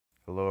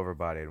Hello,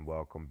 everybody, and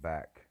welcome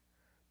back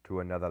to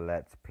another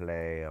Let's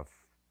Play of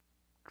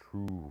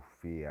True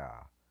Fear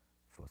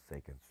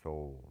Forsaken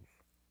Souls.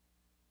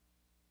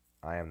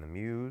 I am the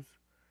Muse,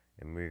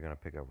 and we're going to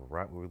pick up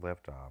right where we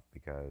left off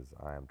because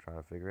I am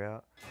trying to figure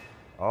out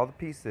all the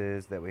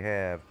pieces that we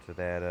have to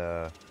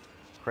that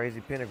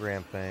crazy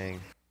pentagram thing.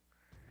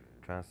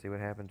 Trying to see what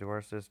happened to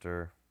our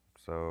sister.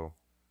 So,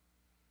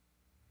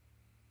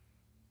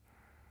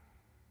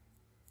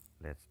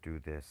 let's do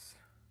this.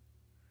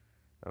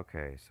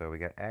 Okay, so we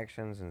got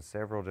actions in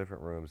several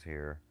different rooms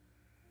here.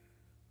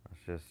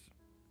 Let's just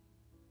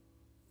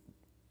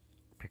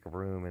pick a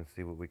room and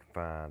see what we can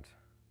find.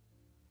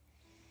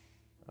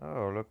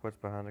 Oh, look what's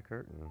behind the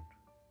curtain.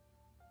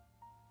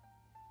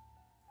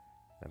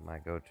 That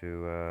might go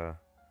to the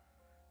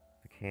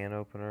can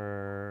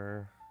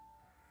opener.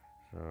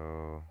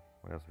 So,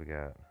 what else we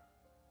got?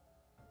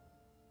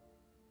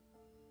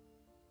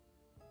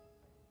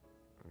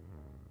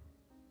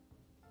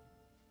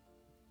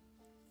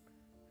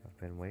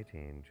 I've been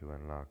waiting to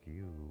unlock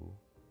you.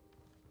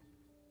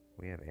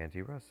 We have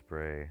anti-rust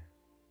spray.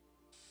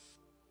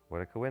 What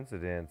a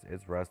coincidence.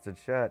 It's rusted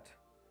shut.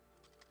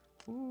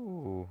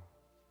 Ooh.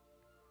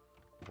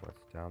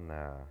 What's down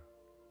there?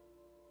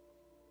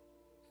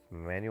 It's a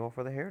manual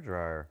for the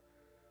hairdryer.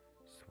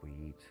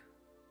 Sweet.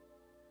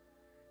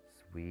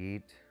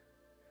 Sweet.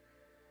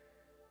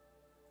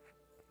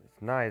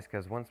 It's nice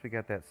because once we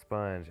got that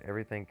sponge,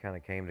 everything kind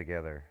of came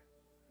together.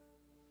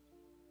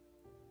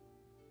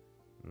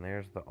 And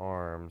there's the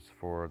arms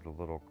for the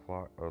little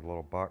clock or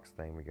little box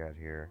thing we got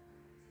here.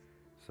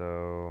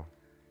 So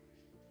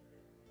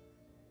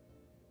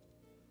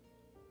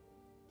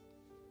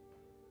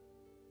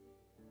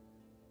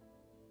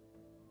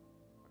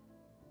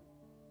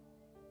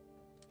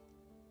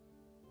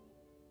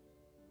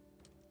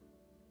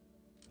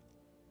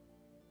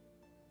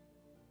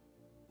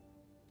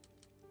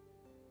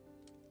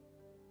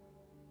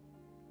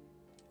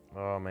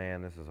oh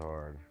man, this is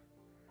hard.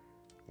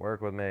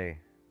 Work with me.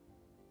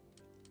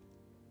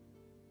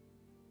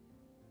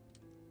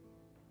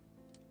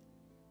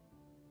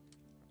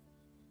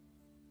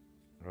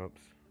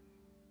 Oops.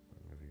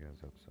 Move you guys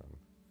up some.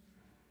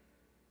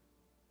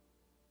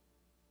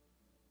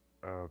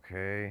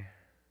 Okay.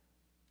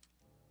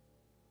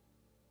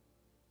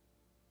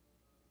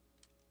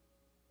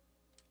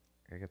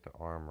 I get the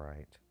arm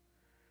right.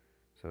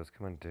 So it's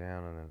coming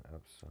down and then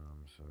up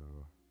some. So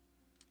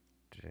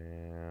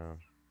down.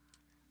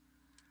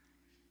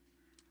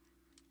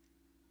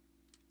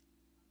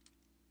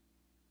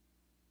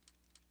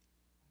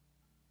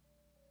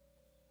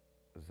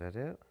 Is that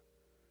it?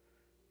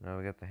 No,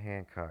 we got the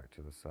Hancock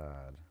to the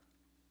side.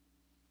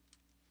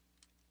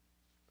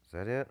 Is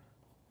that it?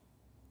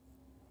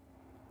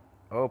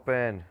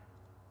 Open.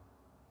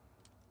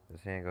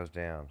 This hand goes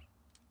down.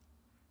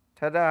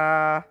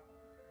 Ta-da!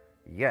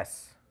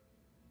 Yes.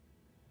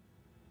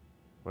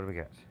 What do we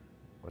got?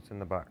 What's in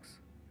the box?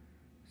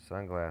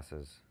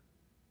 Sunglasses.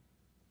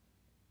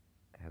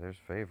 Heather's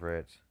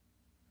favorite.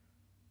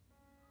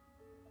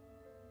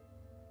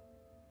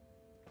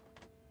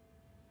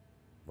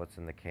 What's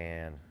in the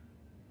can?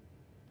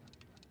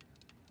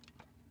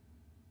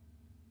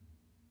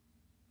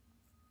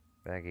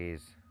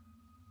 Baggies.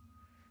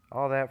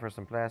 All that for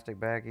some plastic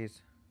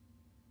baggies.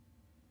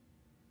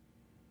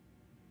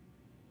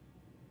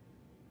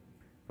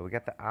 But we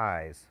got the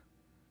eyes.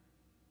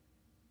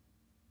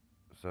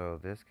 So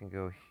this can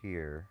go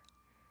here.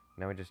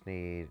 Now we just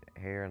need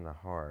hair and the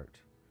heart,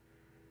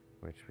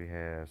 which we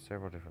have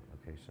several different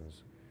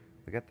locations.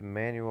 We got the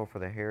manual for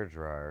the hair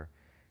dryer,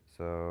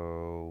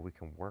 so we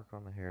can work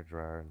on the hair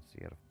dryer and see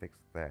how to fix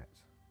that.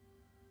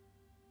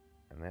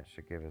 And that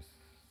should give us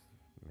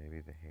maybe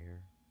the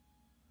hair.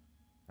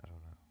 I don't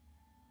know.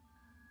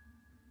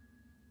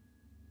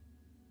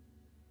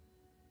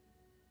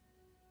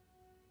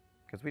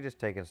 Because we just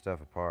taking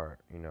stuff apart,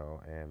 you know,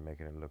 and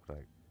making it look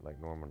like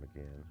normal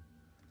again.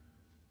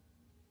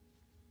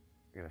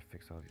 We gotta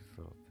fix all these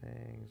little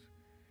things.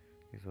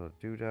 These little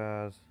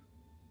doodads.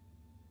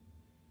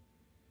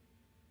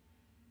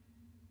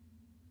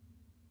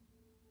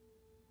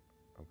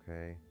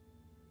 Okay.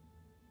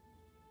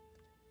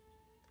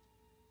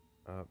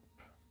 Up,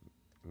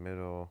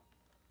 middle,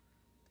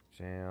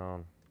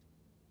 down.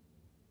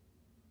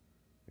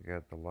 We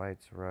got the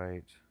lights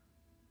right.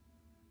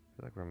 I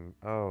feel like we're...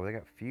 Oh, they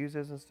got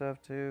fuses and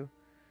stuff too?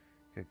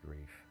 Good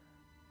grief.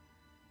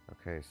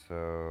 Okay,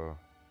 so...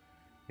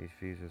 These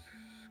fuses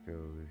go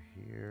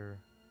here,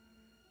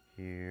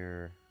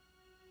 here.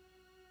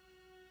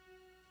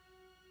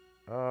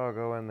 Oh,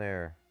 go in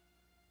there.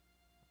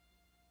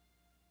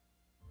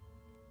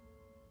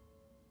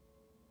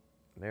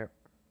 There.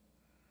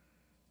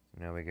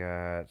 Now we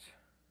got...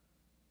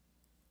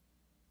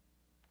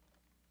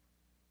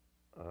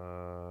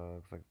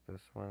 looks like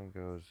this one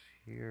goes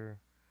here.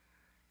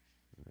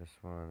 This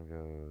one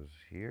goes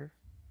here.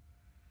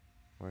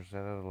 Where's that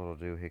other little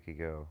doohickey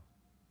go?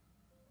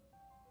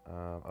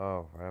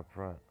 Oh, right up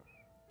front.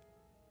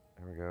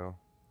 There we go.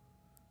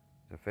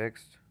 Is it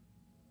fixed?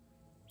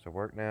 Does it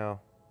work now?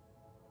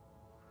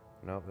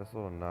 Nope, that's a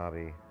little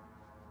knobby.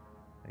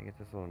 I get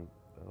this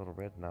little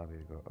red knobby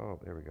to go. Oh,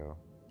 there we go.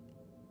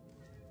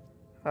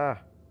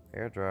 Ah,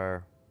 hair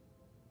dryer.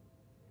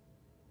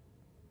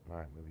 All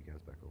right, move you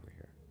guys back over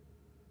here.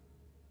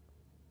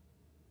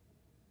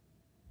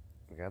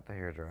 We got the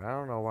hair dryer. I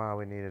don't know why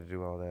we needed to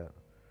do all that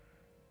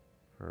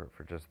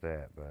for just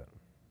that, but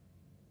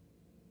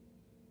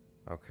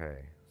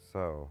okay.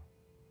 So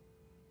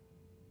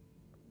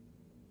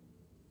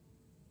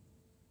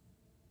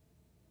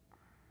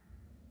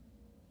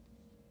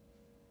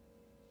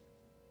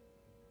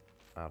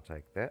I'll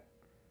take that.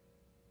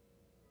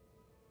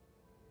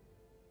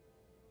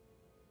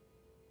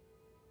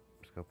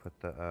 Let's go put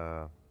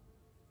the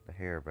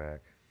hair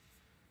back.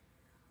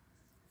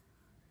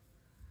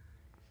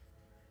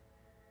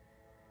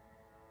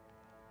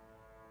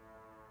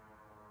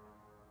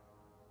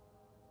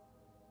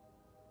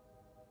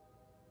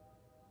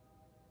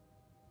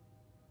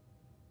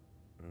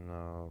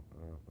 No,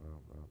 no, no,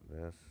 no.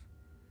 This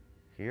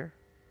here.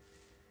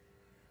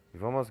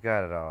 We've almost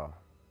got it all.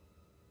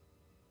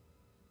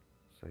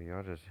 So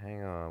y'all just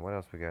hang on. What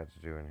else we got to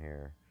do in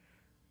here?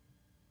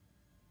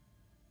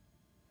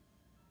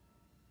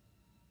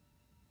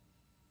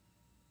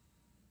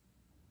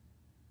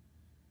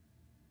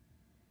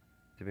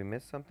 Did we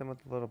miss something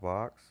with the little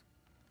box?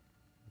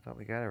 I thought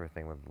we got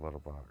everything with the little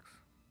box.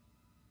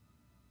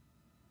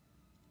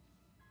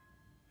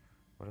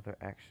 What other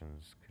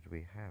actions could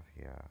we have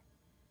here?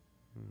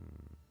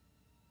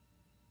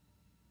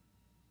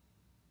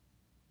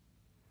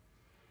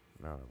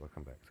 No, we'll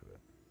come back to it.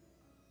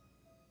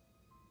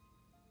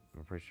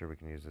 I'm pretty sure we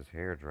can use this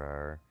hair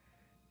dryer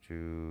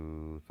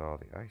to thaw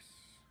the ice.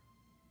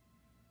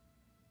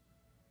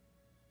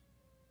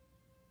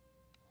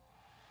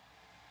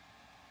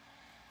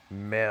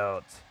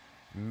 Melt,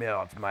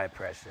 melt, my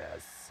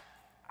precious.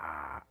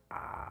 Ah,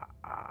 ah,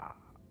 ah.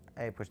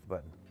 Hey, push the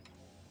button.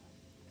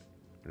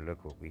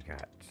 Look what we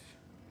got.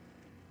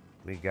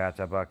 We got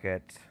a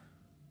bucket.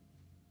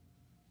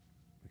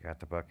 We got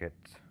the bucket.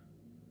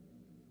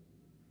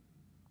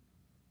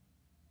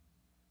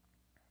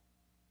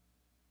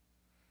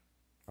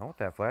 I want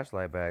that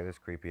flashlight back, this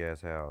creepy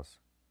ass house.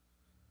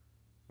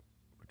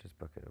 Put this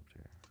bucket up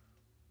there.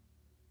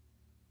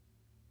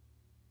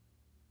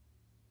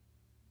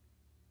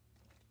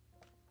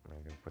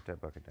 I'm gonna put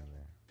that bucket down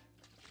there.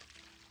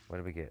 What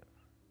did we get?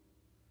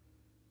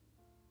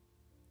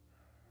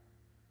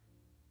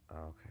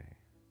 Okay.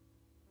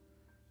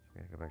 So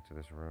we gotta go back to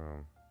this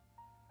room.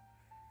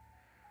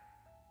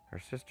 Her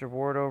sister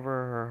ward over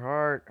her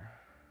heart.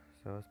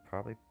 So it's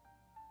probably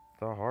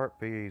the heart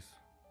piece.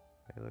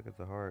 Hey, look at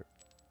the heart.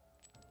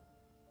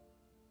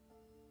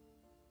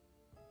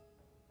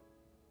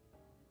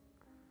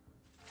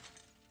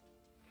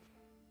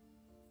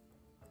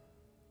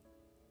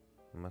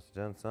 Must have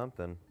done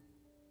something.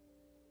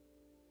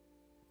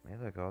 Hey,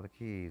 look, all the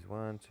keys.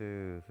 1,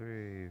 2,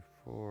 3,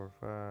 4,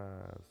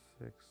 5,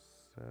 6,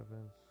 7,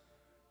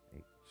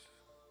 8.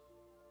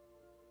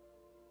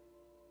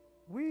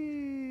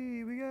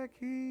 Whee! We got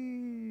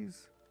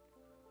keys!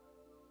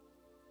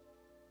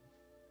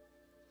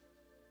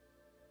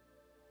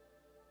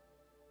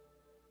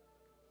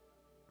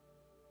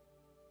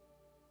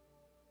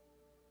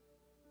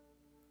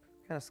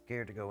 Kind of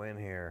scared to go in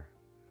here.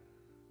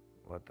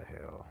 What the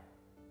hell?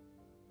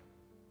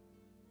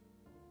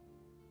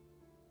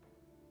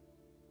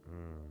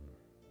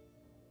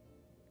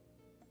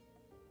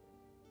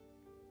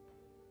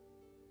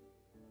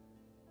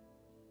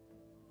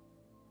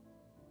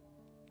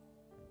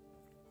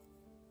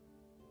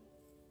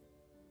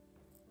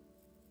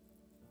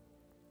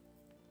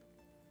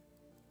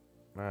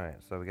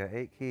 Alright, so we got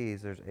 8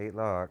 keys. There's 8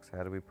 locks.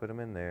 How do we put them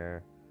in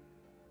there?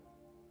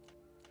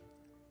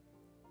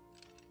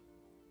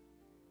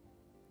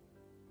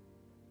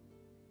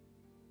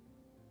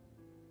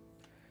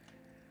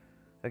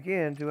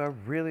 Again, do I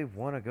really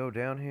want to go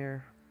down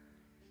here?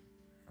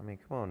 I mean,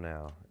 come on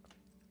now.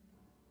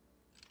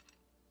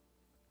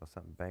 There was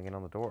something banging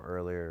on the door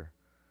earlier.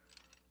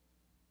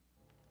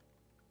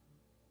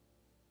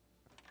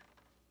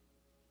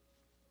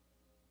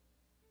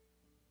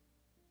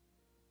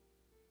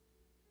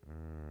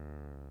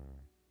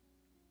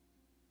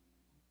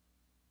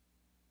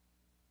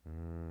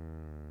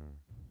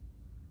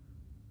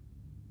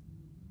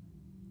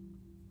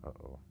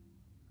 Uh-oh.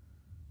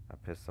 I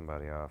pissed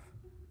somebody off.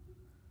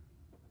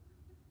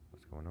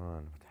 What's going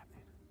on? What's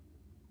happening?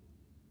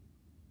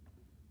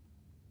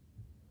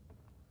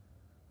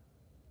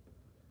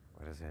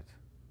 What is it?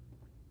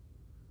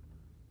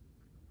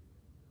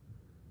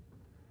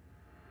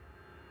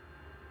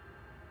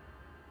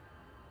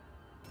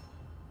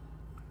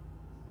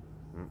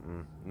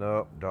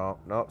 Nope, don't.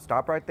 Nope,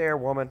 stop right there,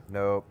 woman.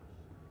 Nope.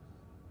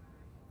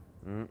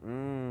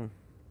 You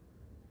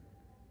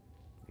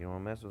don't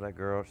want to mess with that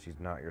girl. She's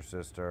not your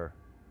sister.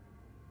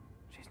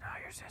 She's not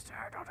your sister.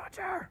 Don't touch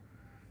her.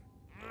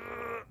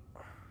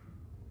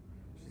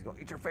 She's gonna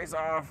eat your face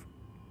off.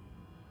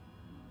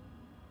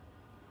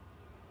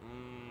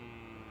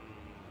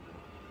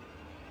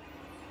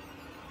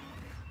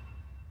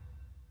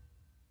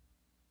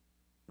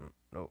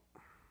 Nope.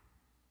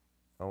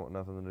 I want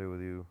nothing to do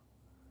with you.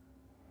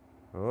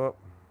 Oh,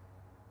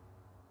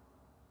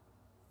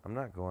 I'm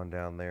not going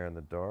down there in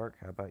the dark.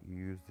 How about you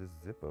use this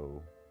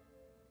Zippo?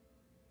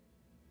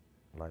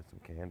 Light some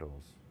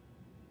candles.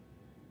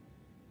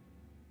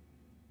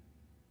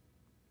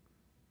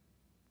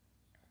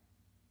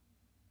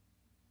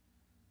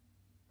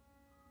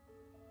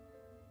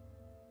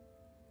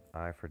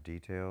 Eye for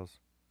details.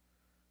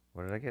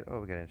 What did I get?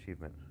 Oh, we got an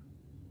achievement.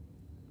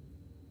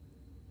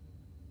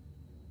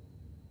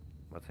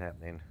 What's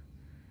happening?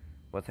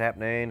 What's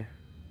happening?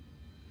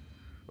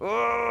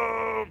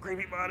 Oh,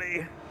 creepy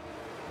body!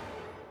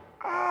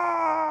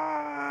 Ah!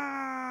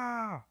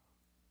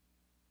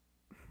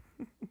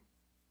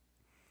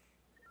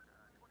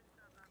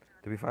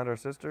 Did we find our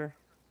sister?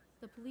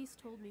 The police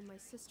told me my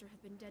sister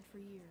had been dead for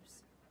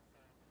years.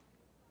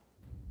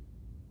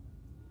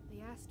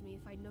 They asked me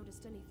if I'd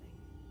noticed anything.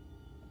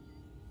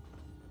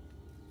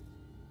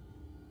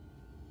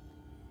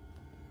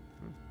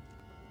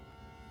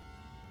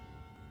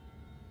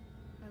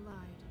 I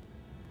lied.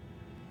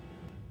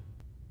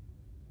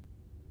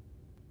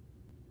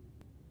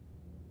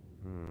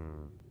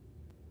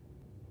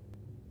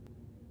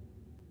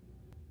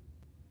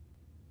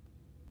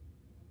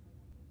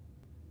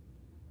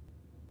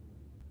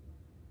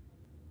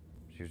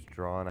 She's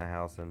drawing a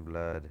house in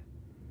blood.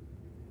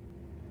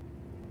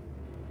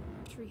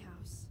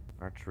 Treehouse.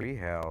 Our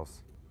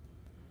treehouse.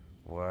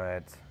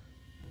 What?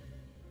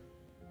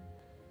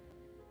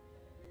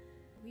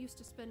 We used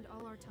to spend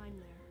all our time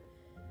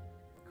there.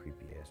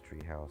 Creepy ass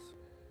treehouse.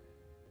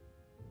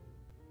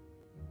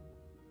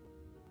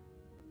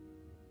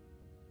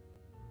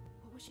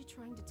 What was she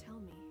trying to tell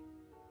me?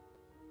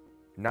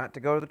 Not to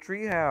go to the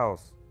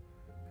treehouse.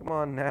 Come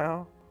on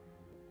now.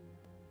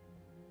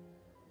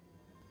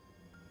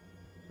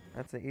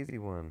 That's an easy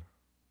one.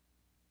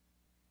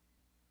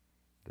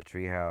 The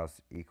treehouse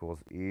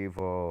equals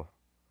evil.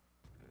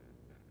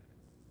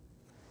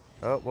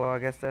 Oh, well, I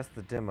guess that's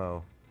the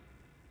demo.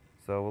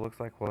 So it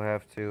looks like we'll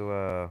have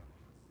to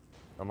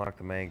unlock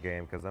the main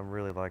game because I'm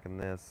really liking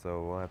this.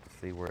 So we'll have to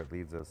see where it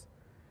leads us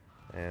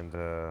and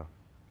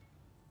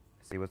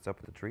see what's up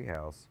with the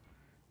treehouse.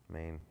 I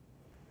mean,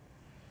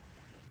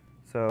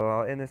 so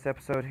I'll end this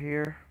episode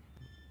here.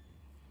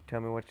 Tell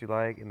me what you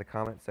like in the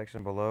comment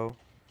section below.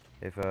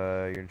 If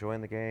you're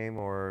enjoying the game,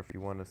 or if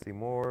you want to see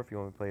more, if you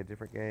want to play a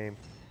different game,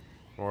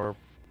 or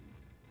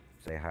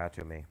say hi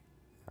to me.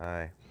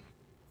 Hi.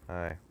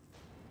 Hi.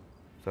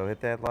 So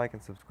hit that like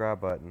and subscribe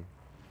button,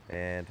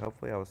 and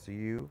hopefully I will see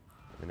you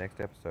in the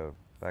next episode.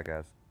 Bye,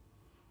 guys.